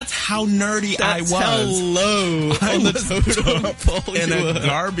how nerdy I was. Hello. I was in a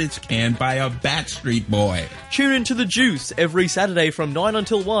garbage can by a Backstreet Boy. Tune into The Juice every Saturday from 9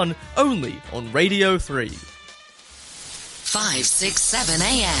 until 1, only on Radio 3. 5, 6, 7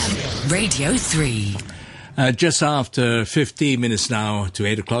 a.m. Radio 3. Just after 15 minutes now to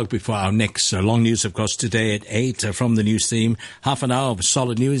 8 o'clock before our next long news, of course, today at 8 from the news team. Half an hour of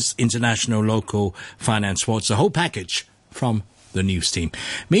solid news, international, local, finance, sports, the whole package from the news team.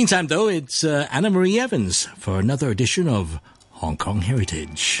 Meantime, though, it's Anna Marie Evans for another edition of Hong Kong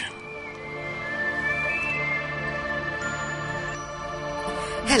Heritage.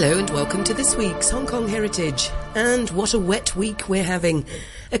 Hello and welcome to this week's Hong Kong Heritage. And what a wet week we're having.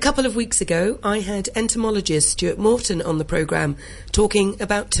 A couple of weeks ago, I had entomologist Stuart Morton on the programme talking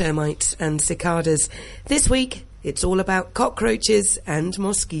about termites and cicadas. This week, it's all about cockroaches and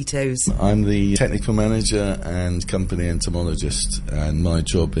mosquitoes. I'm the technical manager and company entomologist, and my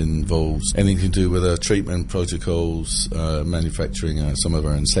job involves anything to do with treatment protocols, manufacturing some of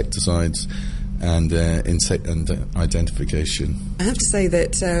our insecticides, and insect and identification. I have to say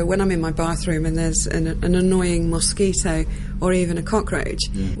that when I'm in my bathroom and there's an annoying mosquito or even a cockroach,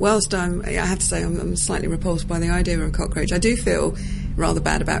 whilst I have to say I'm slightly repulsed by the idea of a cockroach, I do feel rather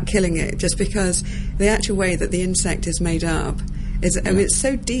bad about killing it, just because the actual way that the insect is made up is, I mean, it's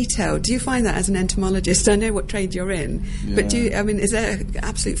so detailed. Do you find that as an entomologist? I know what trade you're in, but is there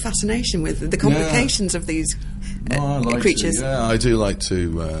absolute fascination with the complications of these creatures? I do like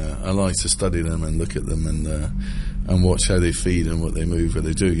to. I like to study them and look at them and watch how they feed and what they move, what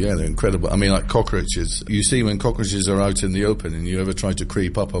they do. Yeah, they're incredible. I mean, like cockroaches. You see, when cockroaches are out in the open and you ever try to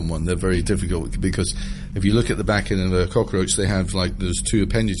creep up on one, they're very difficult, because if you look at the back end of a cockroach, they have like those two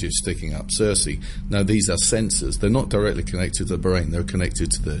appendages sticking up, cerci. Now, these are sensors. They're not directly connected to the brain. They're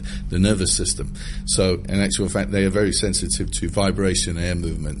connected to the nervous system. So, in actual fact, they are very sensitive to vibration, air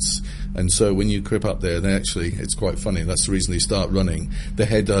movements. And so when you creep up there, it's quite funny. That's the reason they start running. The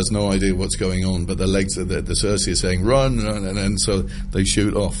head has no idea what's going on, but the legs of the cerci are saying, run, and so they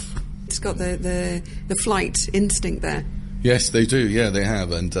shoot off. It's got the flight instinct there. Yes, they do. Yeah, they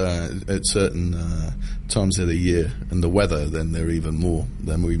have. And at certain times of the year and the weather, then they're even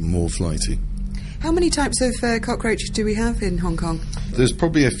more flighty. How many types of cockroaches do we have in Hong Kong? There's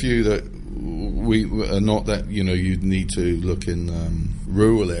probably a few that we are not that, you'd need to look in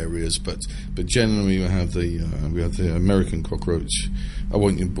rural areas, but generally we have the American cockroach. I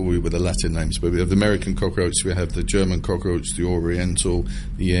won't bore you with the Latin names, but we have the American cockroach, we have the German cockroach, the Oriental,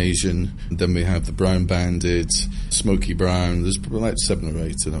 the Asian, and then we have the brown-banded, smoky brown. There's probably like 7 or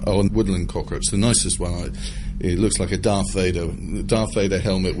 8 of them. Oh, and woodland cockroach, the nicest one. It looks like a Darth Vader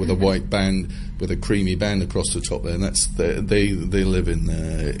helmet with a white band, with a creamy band across the top there, and that's they live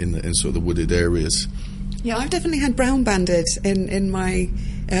in sort of the wooded areas. Yeah, I've definitely had brown banded in my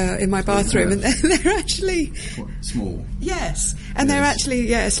bathroom, and they're actually small. Yes, and they're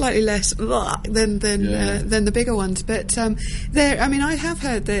actually slightly less than the bigger ones. But they're. I mean, I have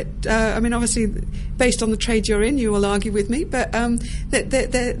heard that. Obviously, based on the trade you're in, you will argue with me, but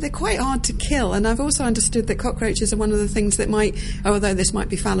they're quite hard to kill. And I've also understood that cockroaches are one of the things that might, although this might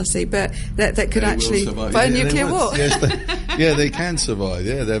be fallacy, but that could actually by a nuclear war. Yes, they can survive.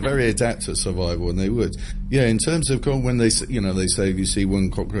 Yeah, they're very adept at survival, and they would. Yeah, in terms of when they say if you see one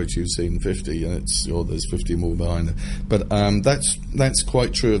cockroach, you've seen 50, and there's 50 more behind it. But that's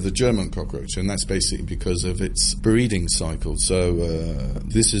quite true of the German cockroach, and that's basically because of its breeding cycle. So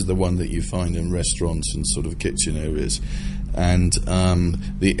this is the one that you find in restaurants and sort of kitchen areas, and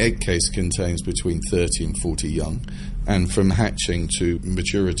the egg case contains between 30 and 40 young, and from hatching to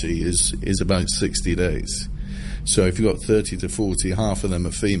maturity is about 60 days. So if you've got 30 to 40, half of them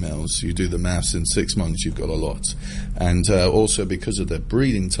are females. You do the maths, in 6 months you've got a lot. And also because of their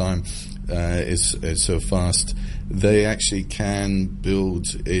breeding time is so fast, they actually can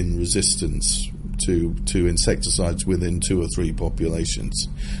build in resistance to insecticides within 2 or 3 populations.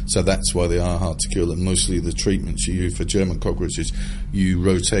 So that's why they are hard to kill. And mostly the treatments you use for German cockroaches, you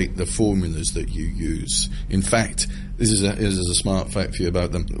rotate the formulas that you use. In fact, this is a smart fact for you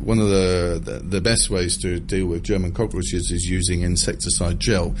about them. One of the best ways to deal with German cockroaches is using insecticide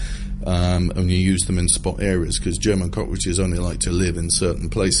gel, and you use them in spot areas, because German cockroaches only like to live in certain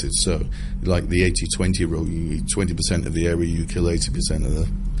places. So, like the 80-20 rule, you eat 20% of the area, you kill 80% of the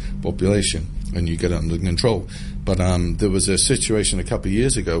population, and you get it under control. But there was a situation a couple of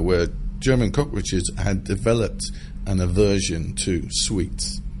years ago where German cockroaches had developed an aversion to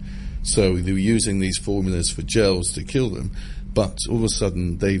sweets. So they were using these formulas for gels to kill them, but all of a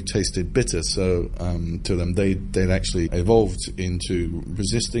sudden they tasted bitter. So to them, they'd actually evolved into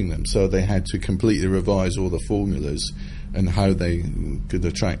resisting them. So they had to completely revise all the formulas and how they could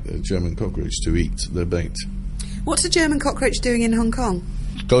attract the German cockroach to eat their bait. What's a German cockroach doing in Hong Kong?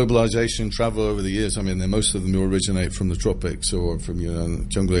 Globalization, travel over the years. I mean, most of them originate from the tropics or from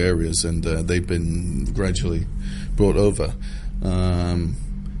jungle areas, and they've been gradually brought over.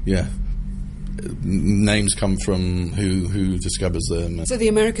 Names come from who discovers them. So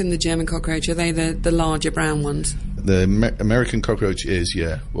the German cockroach, are they the larger brown ones? The American cockroach is,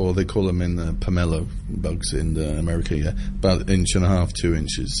 or they call them in the pomelo bugs in America, about 1.5 to 2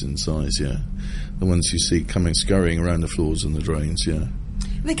 inches in size, The ones you see scurrying around the floors and the drains,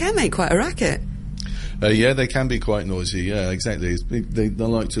 They can make quite a racket. They can be quite noisy. Yeah, exactly. They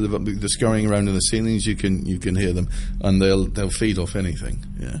like to live up. They're scurrying around in the ceilings. You can hear them, and they'll feed off anything.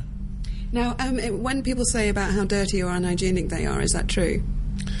 Yeah. Now, when people say about how dirty or unhygienic they are, is that true?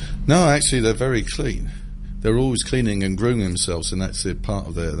 No, actually, they're very clean. They're always cleaning and grooming themselves, and that's part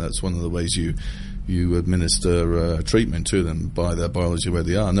of that's one of the ways you administer treatment to them by their biology where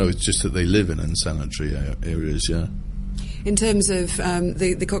they are. No, it's just that they live in unsanitary areas. Yeah. In terms of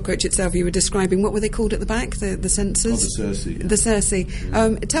the cockroach itself, you were describing, what were they called at the back? The sensors? Oh, the cerci. The cerci.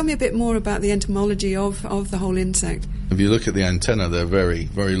 Yeah. Tell me a bit more about the entomology of the whole insect. If you look at the antenna, they're very,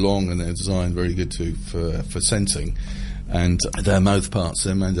 very long, and they're designed very good for sensing. And their mouth parts,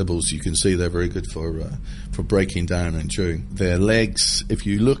 their mandibles, you can see they're very good for breaking down and chewing. Their legs, if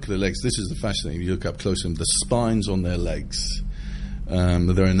you look at the legs, this is the fascinating. If you look up close to them, the spines on their legs.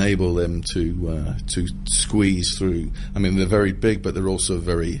 They enable them to squeeze through. I mean, they're very big, but they're also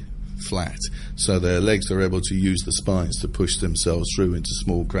very flat. So their legs are able to use the spines to push themselves through into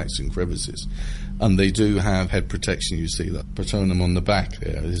small cracks and crevices. And they do have head protection. You see that protonum on the back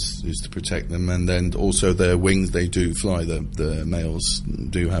there is to protect them. And then also their wings, they do fly. The males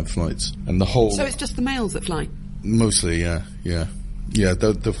do have flights. And the whole... So it's just the males that fly? Mostly, yeah. Yeah,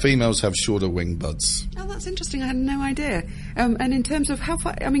 the females have shorter wing buds. Oh, that's interesting. I had no idea. And in terms of how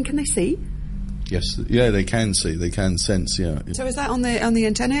far... I mean, can they see? Yes, they can see. They can sense, yeah. So is that on the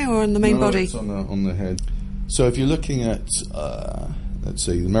antennae or on the main body? It's on the head. So if you're looking at... let's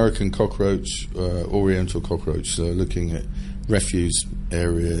see, the American cockroach, Oriental cockroach, so looking at refuse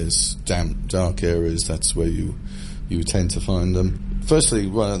areas, damp, dark areas, that's where you tend to find them. Firstly,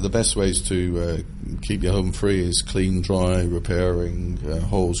 one of the best ways to keep your home free is clean, dry, repairing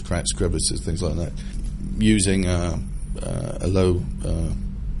holes, cracks, crevices, things like that. Using a low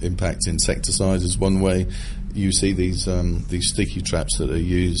impact insecticide is one way. You see these sticky traps that are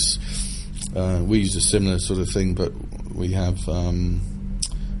used. We use a similar sort of thing, but we have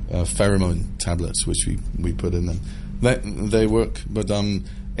pheromone tablets which we put in them. They work, but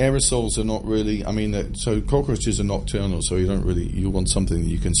aerosols are not really. I mean, so cockroaches are nocturnal, so you want something that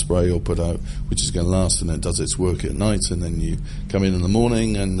you can spray or put out, which is going to last, and it does its work at night, and then you come in the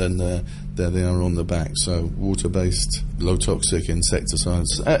morning, and then there they are on the back. So water-based, low-toxic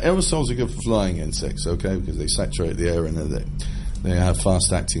insecticides. Aerosols are good for flying insects, okay, because they saturate the air and they have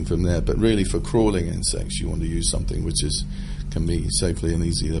fast acting from there. But really, for crawling insects, you want to use something which can be safely and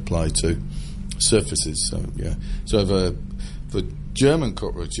easily applied to surfaces. So yeah. So for German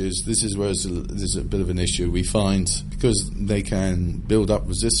cockroaches, this is where there's a bit of an issue. We find, because they can build up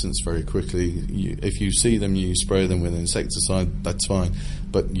resistance very quickly, if you see them, you spray them with insecticide, that's fine.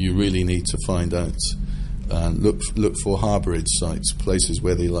 But you really need to find out, look for harbourage sites, places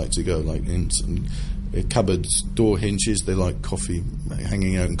where they like to go, like in cupboards, door hinges. They like coffee,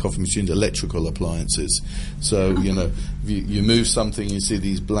 hanging out in coffee machines, electrical appliances. So, you move something, you see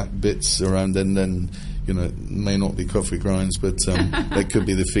these black bits around, and then, it may not be coffee grinds, but they could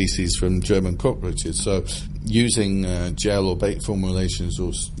be the feces from German cockroaches. So using gel or bait formulations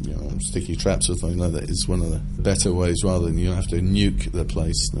or sticky traps or something like that is one of the better ways, rather than you have to nuke the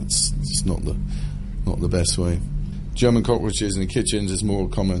place. That's just not the best way. German cockroaches in the kitchens is more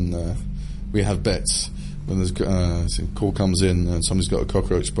common. We have bets when there's a call comes in and somebody's got a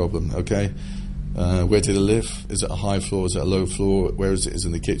cockroach problem. Okay, where do they live? Is it a high floor? Is it a low floor? Where is it? Is it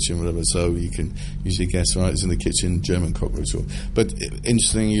in the kitchen? Whatever. So you can usually guess, right? It's in the kitchen. German cockroach. But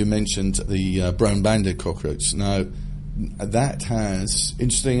interesting, you mentioned the brown-banded cockroach. Now, that has,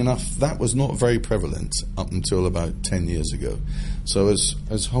 interesting enough, that was not very prevalent up until about 10 years ago. So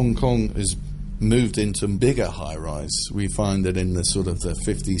as Hong Kong is moved into bigger high-rise, we find that in the sort of the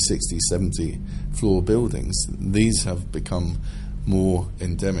 50, 60, 70 floor buildings, these have become more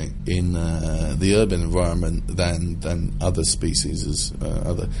endemic in the urban environment than other species, as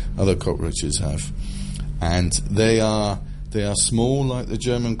other cockroaches have. And they are small, like the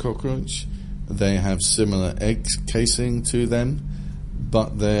German cockroach. They have similar egg casing to them,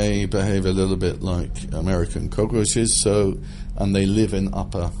 but they behave a little bit like American cockroaches. And they live in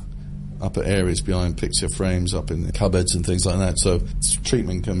upper upper areas behind picture frames, up in the cupboards and things like that. So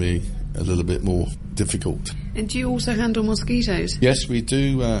treatment can be a little bit more difficult. And do you also handle mosquitoes? Yes, we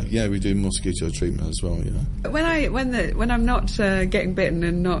do. We do mosquito treatment as well. Yeah. When I'm not getting bitten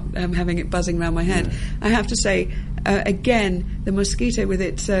and not having it buzzing around my head, I have to say, again, the mosquito with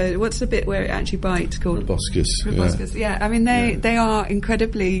its what's the bit where it actually bites called? Proboscis. Proboscis. Yeah. I mean they are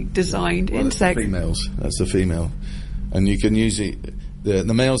incredibly designed insects. That's the females. That's the female, and you can use it.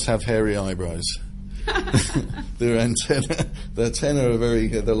 The males have hairy eyebrows. Their antennae are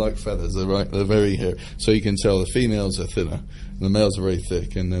they're like feathers, they're very hairy. So you can tell the females are thinner, and the males are very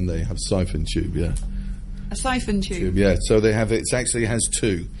thick, and then they have siphon tube, A siphon tube? Yeah, so they have, it actually has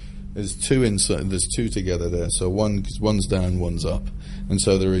two. There's two inside, there's two together there, so one's down, one's up. And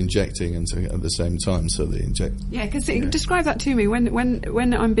so they're injecting at the same time, so they inject. Yeah, because describe that to me.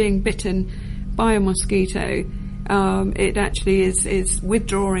 When I'm being bitten by a mosquito, it actually is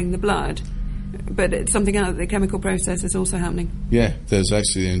withdrawing the blood. But it's something else, the chemical process is also happening. Yeah, there's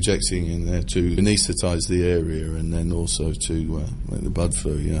actually injecting in there to anaesthetise the area and then also to make the blood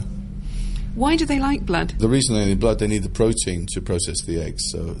flow, Why do they like blood? The reason they need blood, they need the protein to process the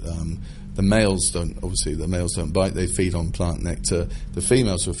eggs. So the males don't bite, they feed on plant nectar. The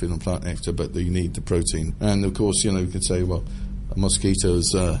females will feed on plant nectar, but you need the protein. And of course, you could say, well,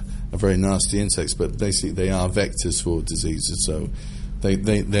 mosquitoes are very nasty insects, but basically they are vectors for diseases, so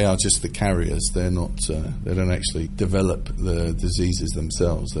They are just the carriers. They're not. They don't actually develop the diseases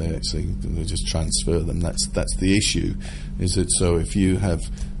themselves. They just transfer them. That's the issue. Is that so? If you have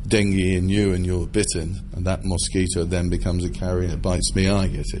dengue in you and you're bitten, and that mosquito then becomes a carrier and it bites me, I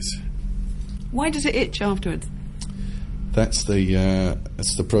get it. Why does it itch afterwards? That's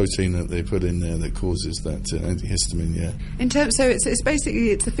the protein that they put in there that causes that antihistamine. Yeah. So it's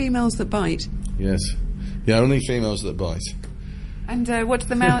basically the females that bite. Yes. Yeah. Only females that bite. And what's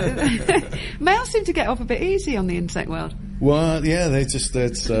the male? Males seem to get off a bit easy on the insect world. Well, yeah, they're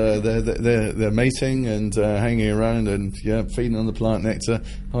mating and hanging around and feeding on the plant nectar,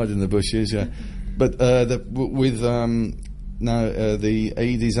 hiding in the bushes. Yeah, but now the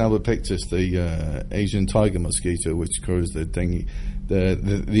Aedes albopictus, the Asian tiger mosquito, which causes the dengue,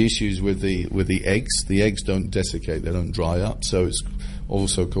 the issues with the eggs. The eggs don't desiccate; they don't dry up, so it's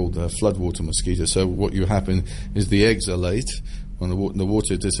also called the floodwater mosquito. So what you happen is the eggs are late. When the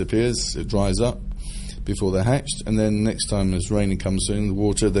water disappears, it dries up before they're hatched, and then next time as rain comes in the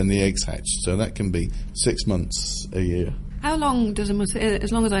water, then the eggs hatch. So that can be 6 months, a year. How long does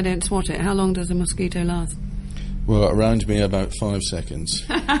as long as I don't swat it, how long does a mosquito last? Well, around me about 5 seconds.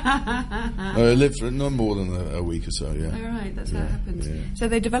 It lives for no more than a week or so, yeah. Oh, right, that's how it happens. Yeah. So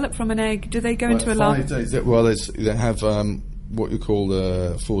they develop from an egg. Do they go into a larva? 5 days. Well, they have what you call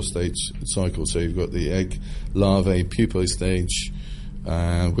the 4-stage cycle. So you've got the egg, larvae, pupae stage,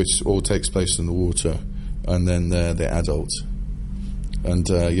 which all takes place in the water, and then the adult. And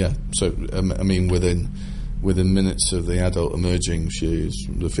so I mean within minutes of the adult emerging,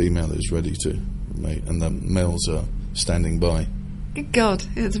 the female is ready to mate, and the males are standing by. Good God,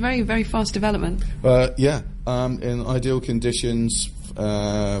 it's a very, very fast development. In ideal conditions,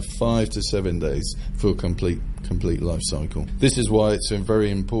 5 to 7 days for a complete life cycle. This is why it's very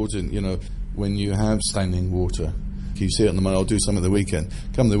important, when you have standing water. If you see it on the mile, I'll do some at the weekend.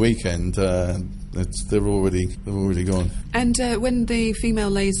 Come the weekend, they're already gone. And when the female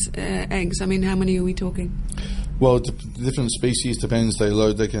lays eggs, I mean, how many are we talking? Well, different species depends.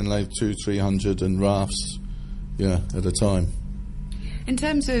 They can lay 200-300 in rafts, at a time. In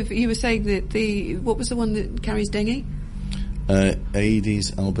terms of, you were saying that what was the one that carries dengue?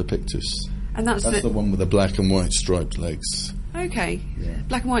 Aedes albopictus. And that's the one with the black and white striped legs. Okay,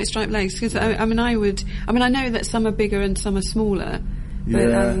 black and white striped legs. Because I know that some are bigger and some are smaller.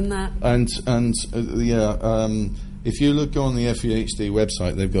 But other than that, if you go on the FEHD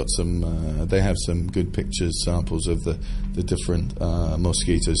website, they've got some. They have some good pictures, samples of the different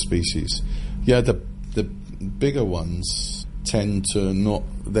mosquito species. Yeah, the bigger ones tend to not.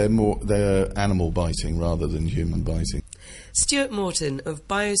 They're animal biting rather than human biting. Stuart Morton of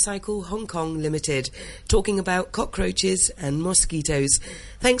Biocycle Hong Kong Limited, talking about cockroaches and mosquitoes.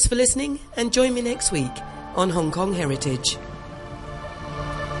 Thanks for listening, and join me next week on Hong Kong Heritage.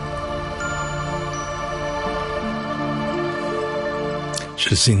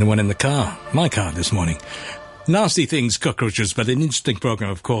 Should have seen the one in my car this morning. Nasty things, cockroaches, but an interesting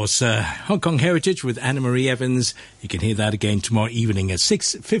programme, of course. Hong Kong Heritage with Anna-Marie Evans. You can hear that again tomorrow evening at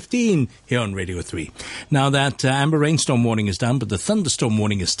 6:15 here on Radio 3. Now that amber rainstorm warning is done, but the thunderstorm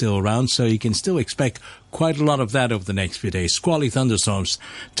warning is still around, so you can still expect quite a lot of that over the next few days. Squally thunderstorms.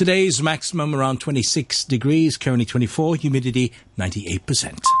 Today's maximum around 26 degrees, currently 24, humidity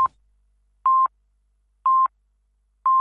 98%.